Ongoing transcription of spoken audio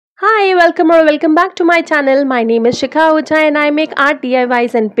Hi, welcome or welcome back to my channel. My name is Shikha Ujha and I make art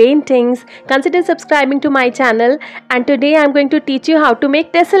DIYs and paintings. Consider subscribing to my channel, and today I'm going to teach you how to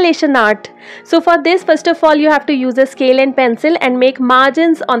make tessellation art. So for this, first of all, you have to use a scale and pencil and make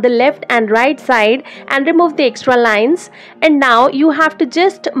margins on the left and right side and remove the extra lines. And now you have to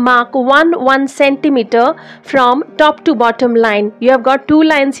just mark 1 centimeter from top to bottom line. You have got two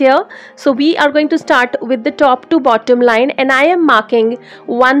lines here. So we are going to start with the top to bottom line, and I am marking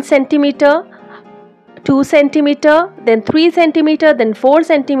 1 centimeter, 2 centimeter, then 3 centimeter, then 4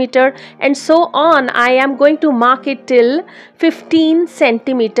 centimeter, and so on. I am going to mark it till 15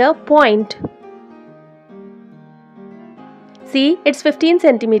 centimeter point. See, it's 15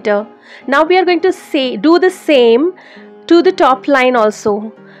 centimeter. Now we are going to do the same to the top line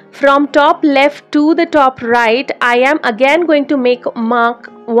also. From top left to the top right, I am again going to mark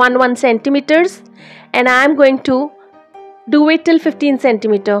 1 centimeters, and I am going to do it till 15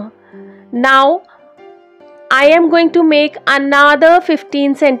 centimeter. Now I am going to make another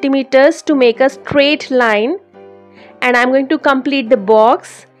 15 centimeters to make a straight line, and I am going to complete the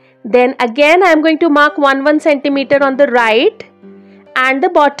box. Then again I am going to mark 1 centimeter on the right and the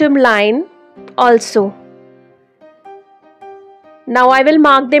bottom line also. Now I will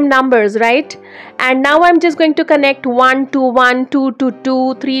mark them numbers, right? And now I'm just going to connect 1 to 1, 2 to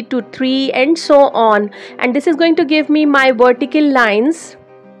 2, 3 to 3, and so on. And this is going to give me my vertical lines.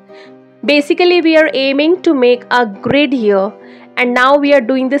 Basically, we are aiming to make a grid here. And now we are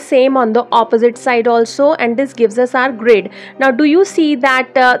doing the same on the opposite side also. And this gives us our grid. Now, do you see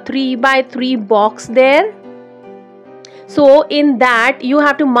that 3 by 3 box there? So in that you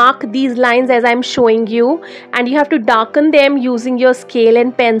have to mark these lines as I'm showing you, and you have to darken them using your scale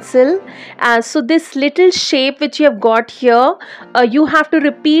and pencil. So this little shape which you have got here, you have to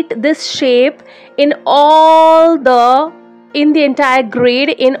repeat this shape in the entire grid,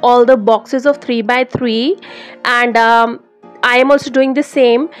 in all the boxes of 3 by 3, and I am also doing the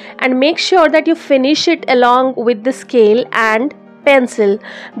same. And make sure that you finish it along with the scale and pencil,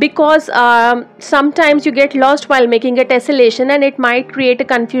 because sometimes you get lost while making a tessellation and it might create a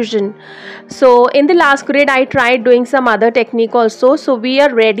confusion. So in the last grid I tried doing some other technique also. So we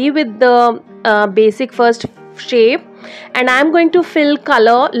are ready with the basic first shape, and I'm going to fill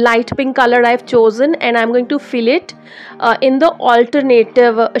color, light pink color I've chosen, and I'm going to fill it in the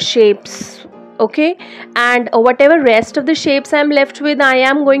alternative shapes. Okay, and whatever rest of the shapes I'm left with, I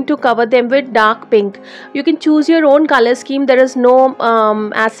am going to cover them with dark pink. You can choose your own color scheme. There is no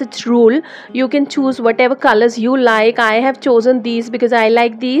as such rule. You can choose whatever colors you like. I have chosen these because I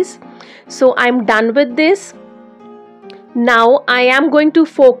like these. So I'm done with this. Now I am going to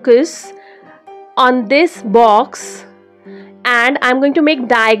focus on this box, and I'm going to make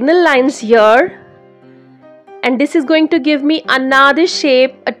diagonal lines here. And this is going to give me another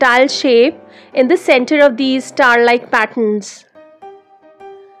shape, a tile shape, in the center of these star-like patterns.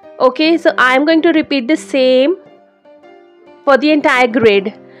 Okay, so I am going to repeat the same for the entire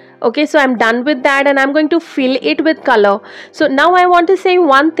grid. Okay, so I'm done with that, and I'm going to fill it with color. So now I want to say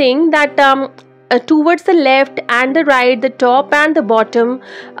one thing, that towards the left and the right, the top and the bottom,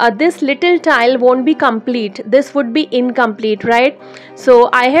 this little tile won't be complete. This would be incomplete, right? So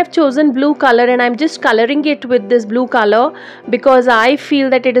I have chosen blue color, and I'm just coloring it with this blue color because I feel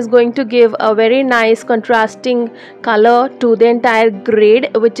that it is going to give a very nice contrasting color to the entire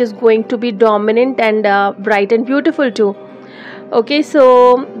grid, which is going to be dominant and bright and beautiful too. Okay,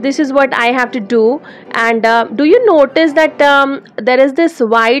 so this is what I have to do. And do you notice that there is this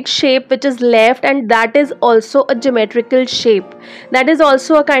white shape which is left, and that is also a geometrical shape, that is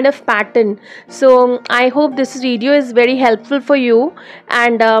also a kind of pattern. So I hope this video is very helpful for you,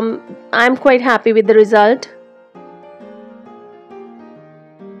 and I'm quite happy with the result.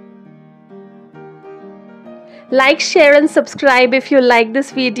 Like, share and subscribe if you like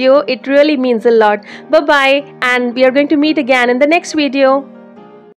this video. It really means a lot. Bye bye, and we are going to meet again in the next video.